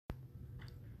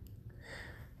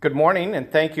Good morning, and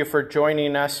thank you for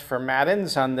joining us for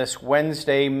Matins on this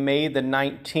Wednesday, May the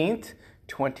 19th,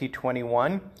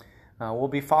 2021. We'll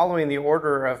be following the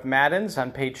order of Matins on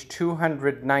page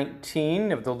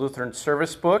 219 of the Lutheran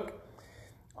Service Book.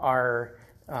 Our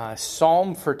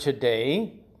psalm for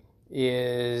today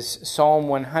is Psalm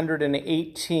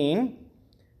 118,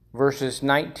 verses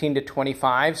 19 to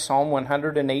 25. Psalm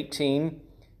 118,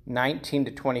 19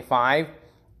 to 25.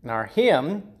 And our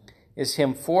hymn is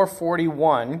hymn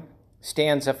 441,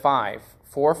 stanza 5.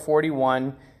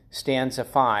 441, stanza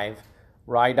 5.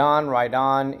 Ride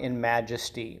on in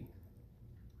majesty.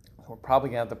 We're probably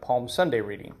going to have the Palm Sunday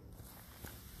reading.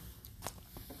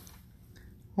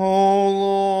 O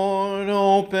Lord,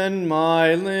 open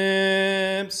my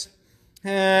lips,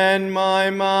 and my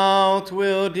mouth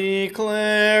will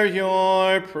declare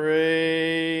your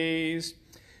praise.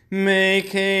 Make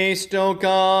haste, O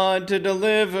God, to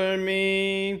deliver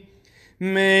me.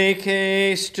 Make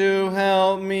haste to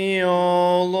help me,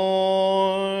 O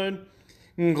Lord.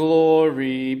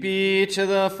 Glory be to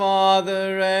the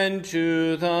Father, and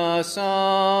to the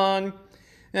Son,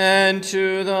 and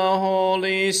to the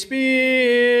Holy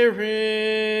Spirit,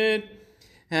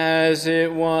 as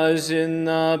it was in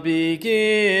the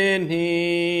beginning,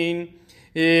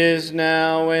 is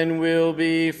now, and will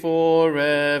be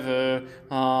forever.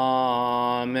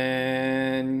 Amen.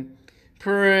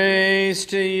 Praise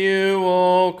to you,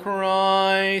 O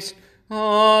Christ.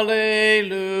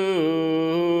 Alleluia.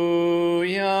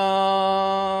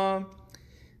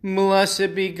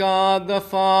 Blessed be God the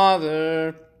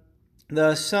Father,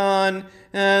 the Son,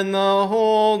 and the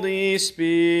Holy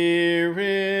Spirit.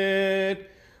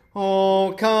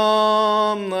 O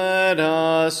come, let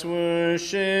us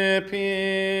worship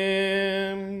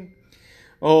him.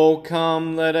 O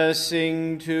come, let us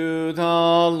sing to the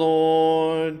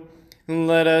Lord.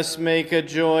 Let us make a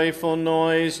joyful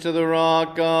noise to the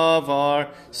rock of our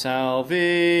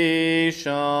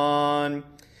salvation.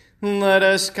 Let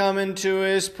us come into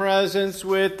his presence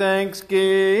with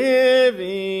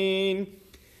thanksgiving.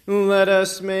 Let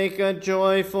us make a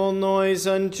joyful noise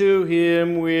unto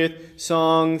him with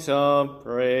songs of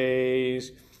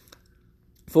praise.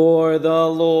 For the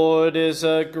Lord is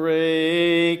a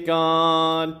great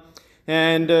God,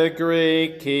 and a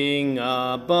great King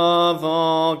above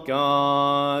all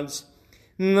gods.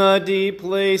 The deep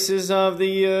places of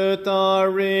the earth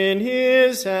are in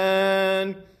his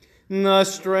hand. The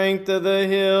strength of the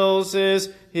hills is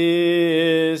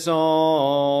his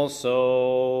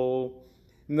also.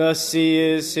 The sea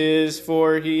is his,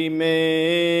 for he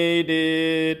made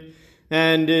it,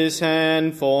 and his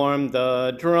hand formed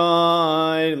the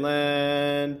dry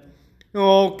land.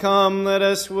 O come, let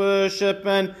us worship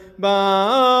and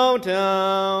bow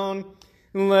down.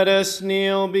 Let us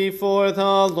kneel before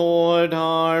the Lord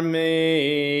our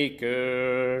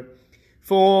Maker.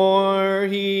 For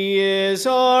he is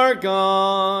our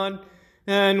God,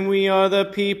 and we are the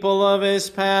people of his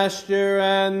pasture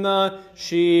and the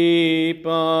sheep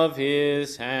of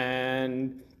his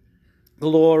hand.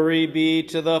 Glory be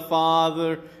to the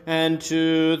Father, and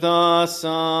to the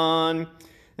Son,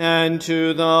 and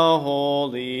to the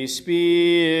Holy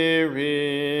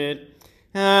Spirit,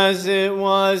 as it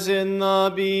was in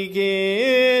the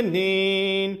beginning,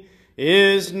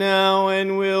 is now,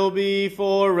 and will be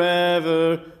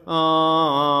forever.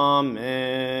 Amen.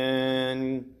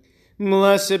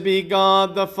 Blessed be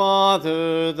God the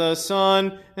Father, the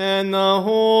Son, and the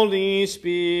Holy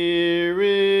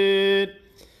Spirit.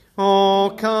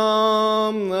 O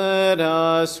come, let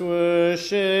us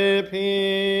worship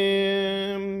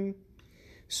him.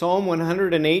 Psalm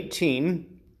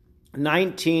 118,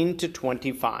 19 to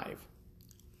 25.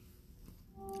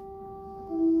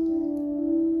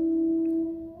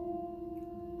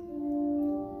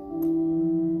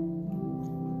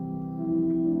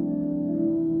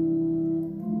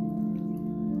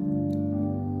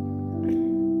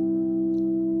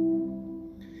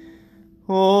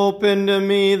 Open to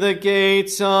me the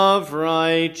gates of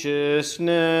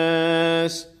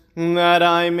righteousness, that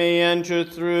I may enter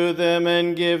through them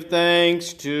and give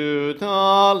thanks to the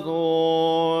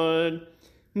Lord.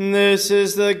 This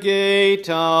is the gate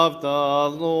of the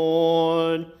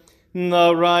Lord.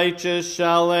 The righteous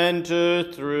shall enter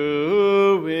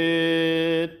through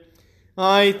it.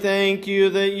 I thank you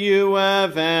that you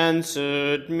have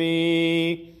answered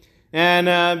me, and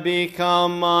have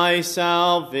become my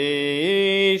salvation.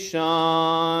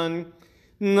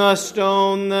 The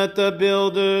stone that the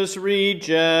builders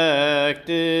rejected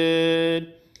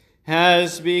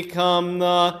has become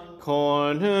the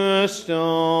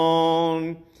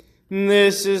cornerstone.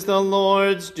 This is the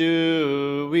Lord's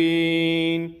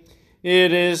doing.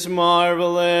 It is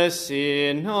marvelous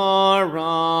in our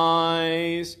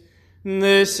eyes.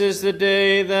 This is the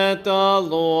day that the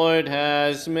Lord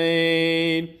has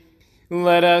made.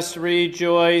 Let us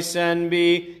rejoice and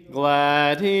be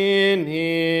glad in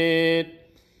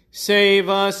it. Save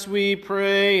us, we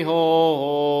pray,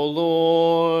 O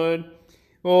Lord.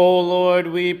 O Lord,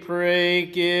 we pray,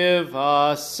 give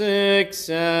us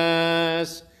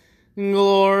success.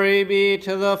 Glory be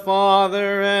to the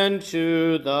Father, and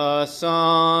to the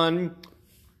Son,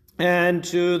 and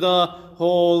to the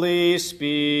Holy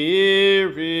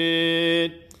Spirit,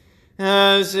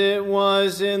 as it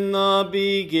was in the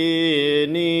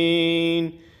beginning,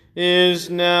 is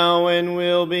now, and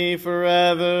will be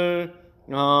forever.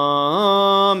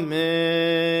 Amen.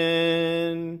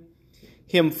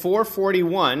 Hymn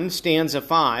 441, stanza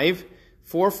 5.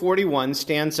 441,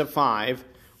 stanza 5.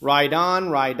 Ride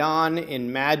on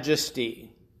in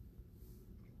majesty.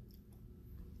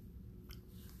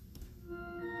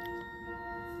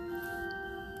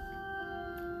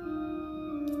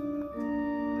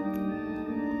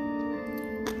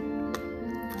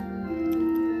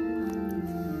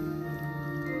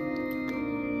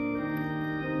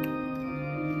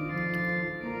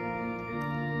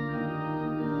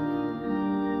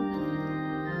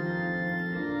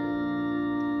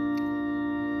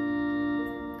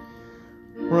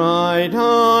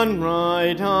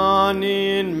 Ride on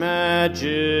in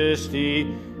majesty,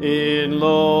 in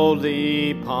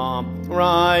lowly pomp.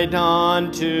 Ride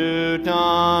on to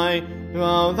die,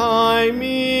 while thy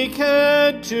meek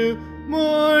head to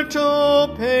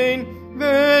mortal pain.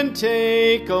 Then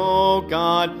take, O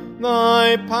God,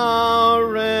 thy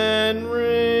power and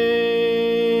reign.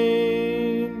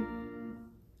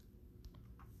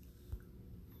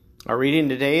 Our reading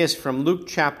today is from Luke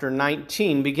chapter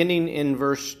 19, beginning in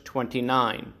verse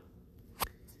 29.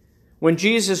 When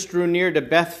Jesus drew near to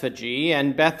Bethphage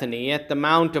and Bethany at the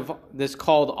mount of this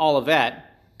called Olivet,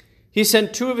 he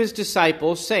sent two of his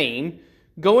disciples, saying,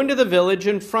 Go into the village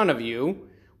in front of you,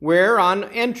 where on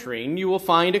entering you will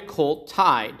find a colt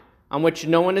tied, on which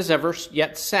no one has ever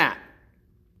yet sat.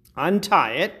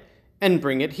 Untie it and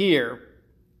bring it here.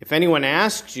 If anyone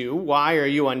asks you, Why are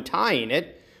you untying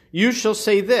it? You shall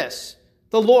say this,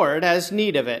 The Lord has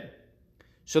need of it.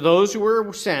 So those who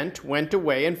were sent went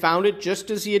away and found it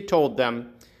just as he had told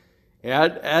them.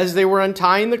 And as they were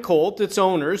untying the colt, its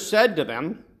owners said to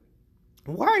them,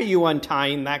 Why are you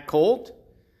untying that colt?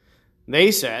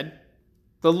 They said,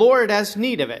 The Lord has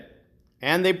need of it.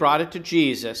 And they brought it to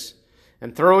Jesus.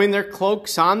 And throwing their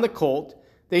cloaks on the colt,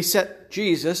 they set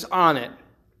Jesus on it.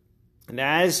 And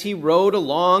as he rode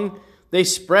along, they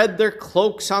spread their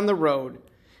cloaks on the road.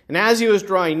 And as he was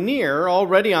drawing near,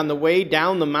 already on the way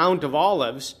down the Mount of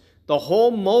Olives, the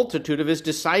whole multitude of his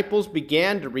disciples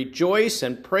began to rejoice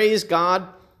and praise God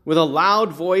with a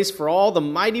loud voice for all the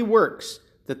mighty works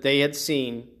that they had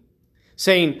seen,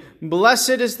 saying,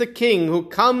 Blessed is the King who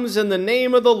comes in the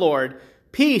name of the Lord,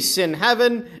 peace in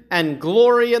heaven and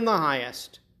glory in the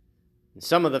highest. And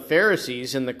some of the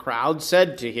Pharisees in the crowd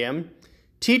said to him,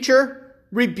 Teacher,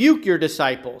 rebuke your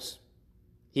disciples.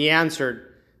 He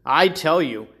answered, I tell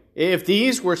you, if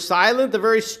these were silent, the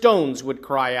very stones would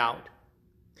cry out.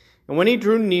 And when he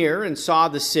drew near and saw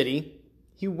the city,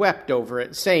 he wept over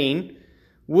it, saying,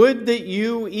 Would that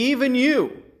you, even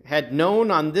you, had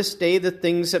known on this day the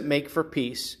things that make for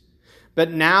peace.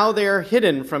 But now they are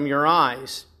hidden from your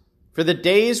eyes. For the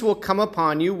days will come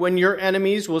upon you when your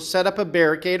enemies will set up a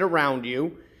barricade around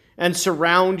you, and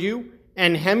surround you,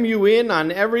 and hem you in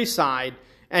on every side,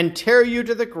 and tear you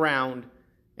to the ground,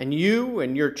 and you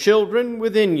and your children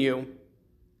within you.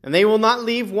 And they will not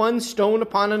leave one stone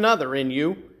upon another in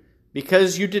you,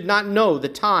 because you did not know the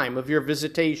time of your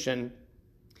visitation.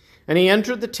 And he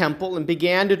entered the temple and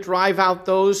began to drive out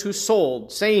those who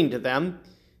sold, saying to them,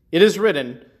 It is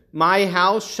written, My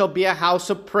house shall be a house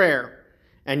of prayer,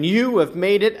 and you have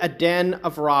made it a den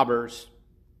of robbers.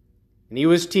 And he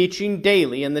was teaching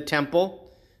daily in the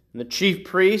temple, and the chief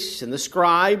priests and the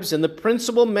scribes and the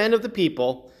principal men of the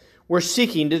people were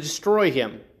seeking to destroy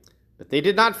him. But they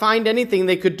did not find anything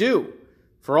they could do,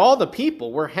 for all the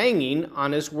people were hanging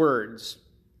on his words.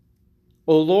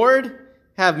 O Lord,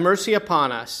 have mercy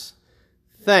upon us.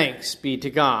 Thanks be to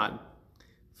God.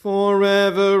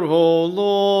 Forever, O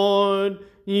Lord,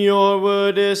 your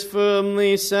word is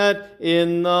firmly set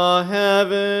in the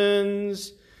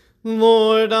heavens.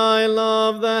 Lord, I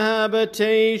love the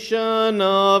habitation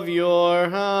of your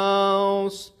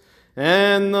house,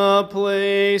 and the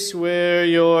place where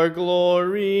your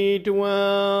glory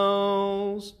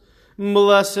dwells.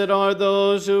 Blessed are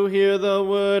those who hear the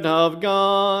word of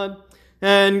God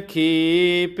and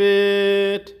keep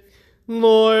it.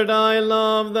 Lord, I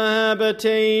love the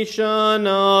habitation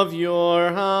of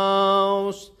your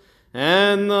house,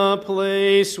 and the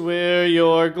place where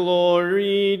your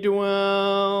glory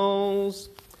dwells.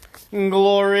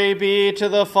 Glory be to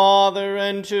the Father,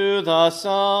 and to the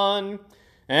Son,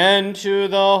 and to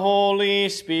the Holy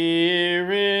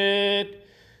Spirit.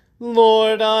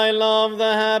 Lord, I love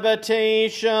the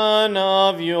habitation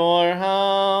of your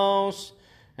house,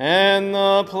 and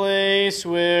the place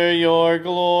where your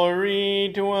glory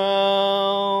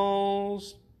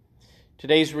dwells.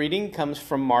 Today's reading comes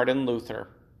from Martin Luther.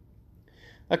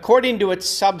 According to its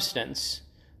substance,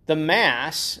 the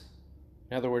Mass,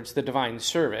 in other words, the divine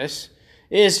service,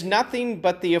 is nothing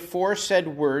but the aforesaid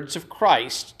words of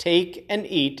Christ, take and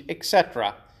eat,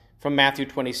 etc., from Matthew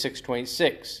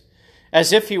 26:26,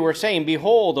 as if he were saying,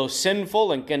 behold, O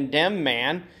sinful and condemned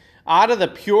man, out of the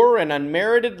pure and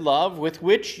unmerited love with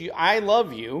which I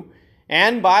love you,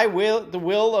 and by the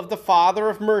will of the Father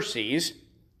of mercies,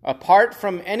 apart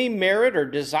from any merit or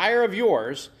desire of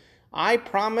yours, I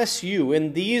promise you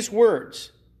in these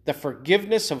words the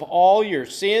forgiveness of all your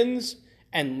sins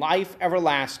and life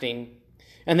everlasting,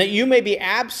 and that you may be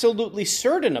absolutely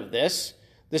certain of this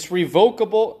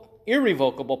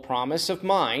irrevocable promise of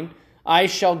mine, I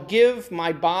shall give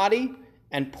my body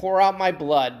and pour out my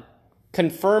blood,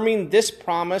 confirming this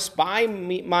promise by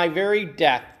my very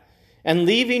death, and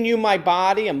leaving you my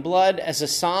body and blood as a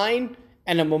sign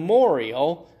and a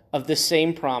memorial of the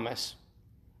same promise.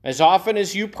 As often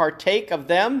as you partake of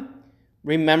them,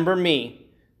 remember me,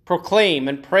 proclaim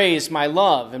and praise my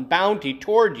love and bounty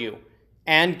toward you,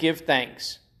 and give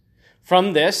thanks.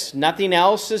 From this, nothing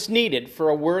else is needed for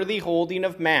a worthy holding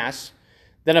of Mass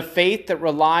than a faith that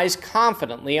relies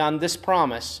confidently on this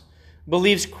promise,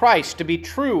 believes Christ to be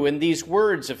true in these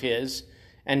words of his,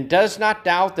 and does not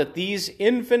doubt that these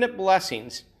infinite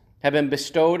blessings have been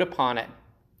bestowed upon it.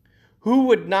 Who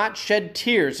would not shed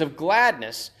tears of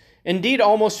gladness, indeed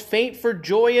almost faint for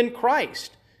joy in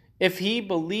Christ, if he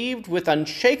believed with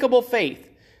unshakable faith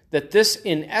that this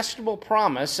inestimable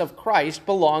promise of Christ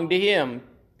belonged to him?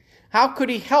 How could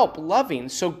he help loving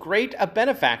so great a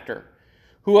benefactor,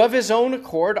 who of his own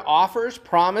accord offers,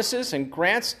 promises, and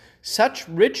grants such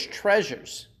rich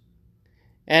treasures,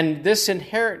 and this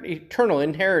eternal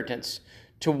inheritance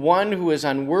to one who is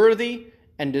unworthy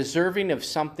and deserving of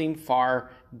something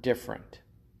far different?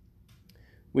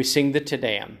 We sing the Te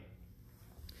Deum.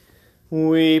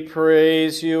 We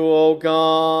praise you, O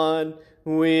God.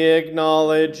 We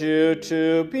acknowledge you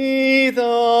to be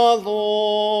the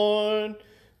Lord.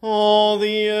 All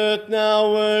the earth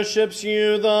now worships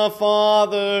you, the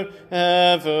Father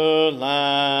everlasting.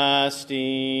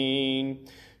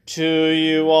 To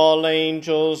you all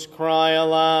angels cry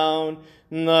aloud,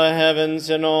 the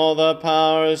heavens and all the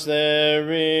powers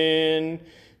therein.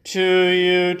 To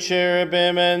you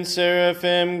cherubim and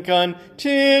seraphim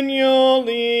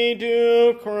continually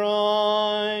do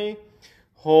cry,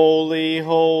 Holy,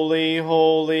 holy,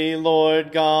 holy,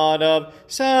 Lord God of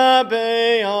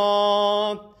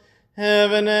Sabaoth.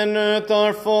 Heaven and earth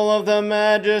are full of the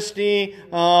majesty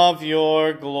of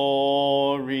your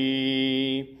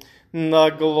glory. The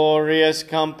glorious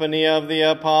company of the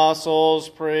apostles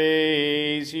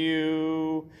praise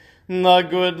you. The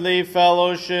goodly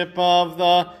fellowship of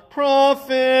the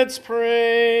prophets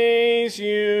praise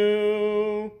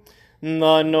you.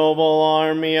 The noble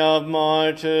army of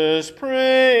martyrs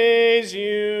praise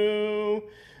you.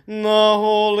 The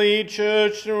Holy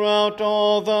Church throughout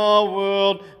all the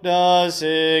world does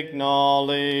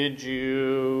acknowledge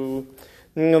you.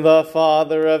 The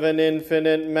Father of an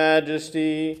infinite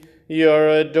majesty, your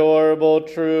adorable,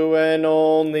 true, and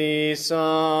only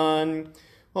Son,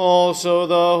 also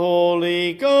the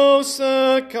Holy Ghost,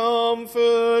 the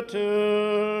Comforter.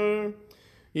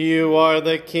 You are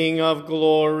the King of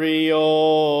glory,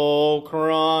 O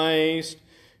Christ.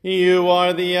 You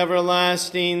are the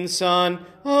everlasting Son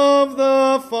of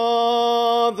the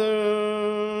Father.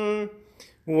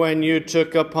 When you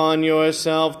took upon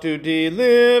yourself to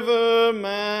deliver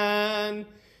man,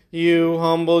 you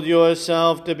humbled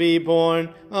yourself to be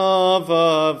born of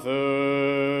a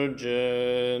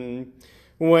virgin.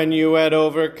 When you had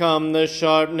overcome the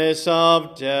sharpness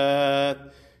of death,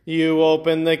 you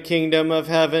opened the kingdom of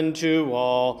heaven to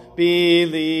all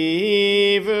believers.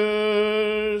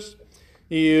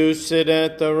 You sit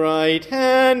at the right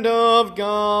hand of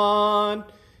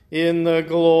God in the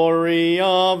glory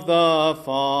of the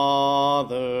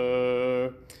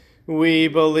Father. We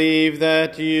believe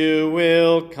that you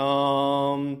will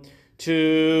come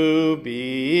to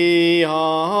be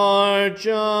our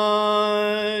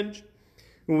judge.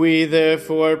 We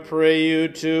therefore pray you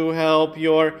to help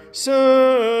your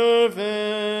servant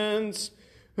servants,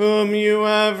 whom you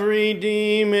have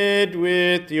redeemed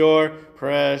with your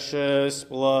precious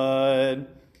blood.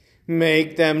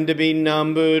 Make them to be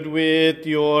numbered with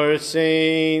your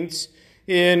saints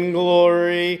in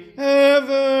glory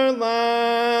everlasting.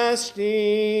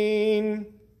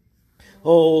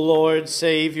 O Lord,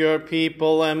 save your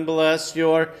people and bless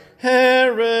your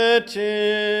heritage.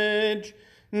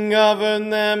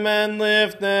 Govern them and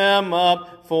lift them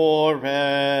up forever.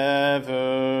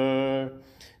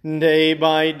 Day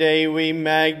by day we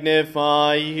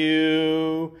magnify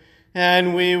you,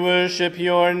 and we worship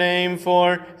your name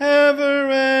forever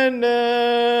and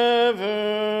ever.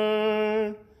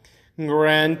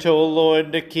 Grant, O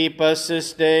Lord, to keep us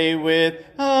this day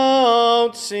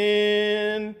without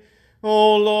sin.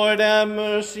 O Lord, have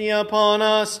mercy upon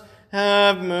us.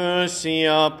 Have mercy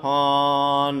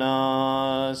upon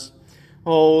us.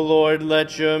 O Lord,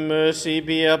 let your mercy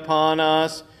be upon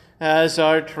us, as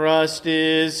our trust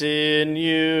is in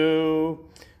you.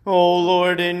 O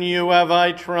Lord, in you have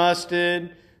I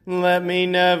trusted. Let me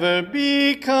never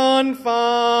be confounded.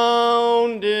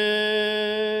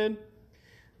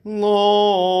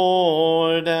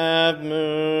 Lord, have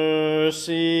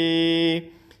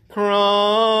mercy.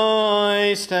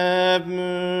 Christ, have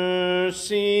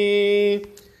mercy.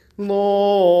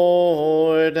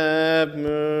 Lord, have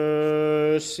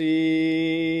mercy.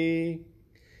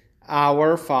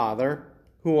 Our Father,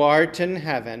 who art in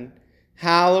heaven,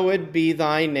 hallowed be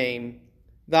thy name.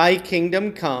 Thy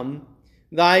kingdom come,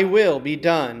 thy will be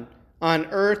done, on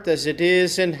earth as it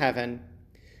is in heaven.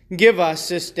 Give us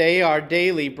this day our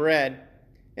daily bread,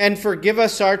 and forgive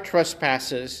us our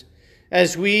trespasses,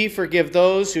 as we forgive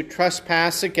those who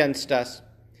trespass against us.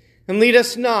 And lead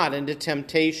us not into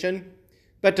temptation,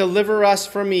 but deliver us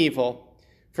from evil.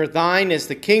 For thine is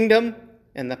the kingdom,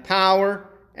 and the power,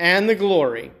 and the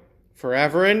glory,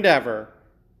 forever and ever.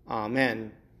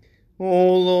 Amen.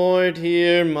 O Lord,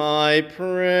 hear my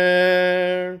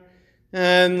prayer,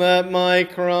 and let my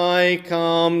cry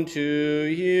come to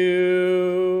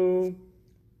you.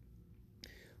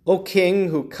 O King,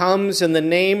 who comes in the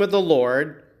name of the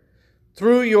Lord,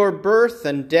 through your birth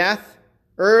and death,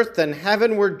 earth and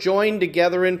heaven were joined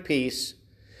together in peace.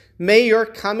 May your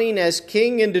coming as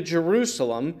King into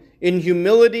Jerusalem in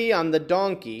humility on the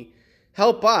donkey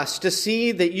help us to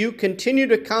see that you continue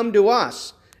to come to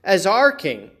us as our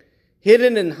King,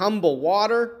 hidden in humble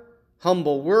water,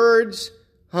 humble words,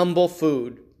 humble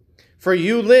food. For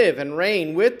you live and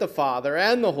reign with the Father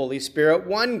and the Holy Spirit,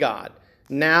 one God,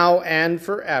 now and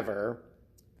forever.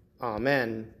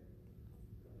 Amen.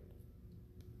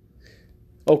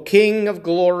 O King of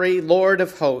glory, Lord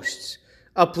of hosts,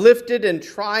 uplifted in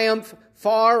triumph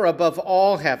far above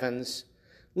all heavens,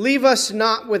 leave us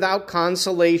not without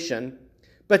consolation,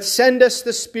 but send us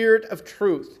the Spirit of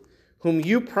truth, whom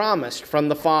you promised from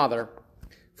the Father.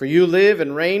 For you live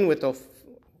and reign with the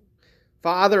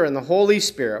Father and the Holy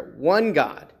Spirit, one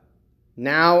God,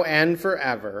 now and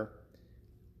forever.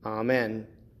 Amen.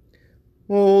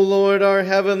 O Lord, our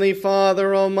heavenly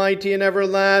Father, almighty and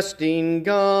everlasting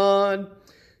God,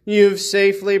 you've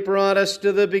safely brought us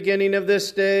to the beginning of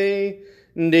this day.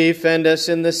 Defend us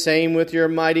in the same with your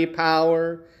mighty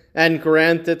power, and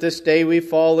grant that this day we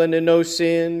fall into no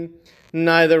sin,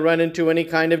 neither run into any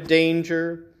kind of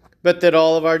danger, but that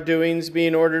all of our doings,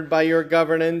 being ordered by your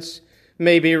governance,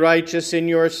 may be righteous in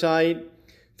your sight.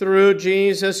 Through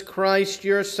Jesus Christ,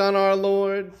 your Son, our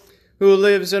Lord, who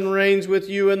lives and reigns with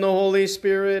you in the Holy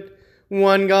Spirit,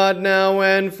 one God, now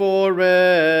and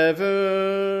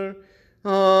forever.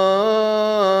 Amen.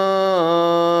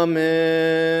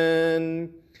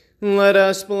 Let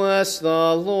us bless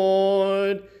the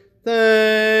Lord.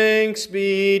 Thanks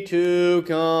be to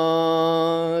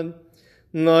God.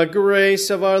 The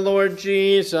grace of our Lord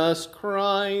Jesus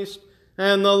Christ,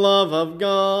 and the love of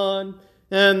God,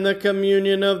 and the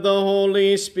communion of the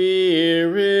Holy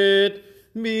Spirit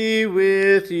be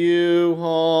with you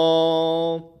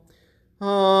all.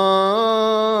 Amen.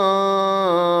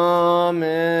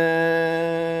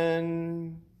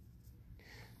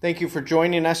 Thank you for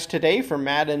joining us today for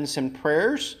Matins and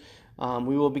Prayers.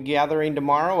 We will be gathering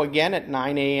tomorrow again at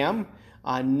 9 a.m.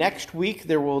 Next week,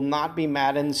 there will not be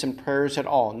Matins and Prayers at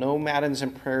all. No Matins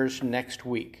and Prayers next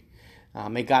week.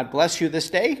 May God bless you this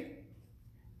day.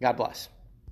 God bless.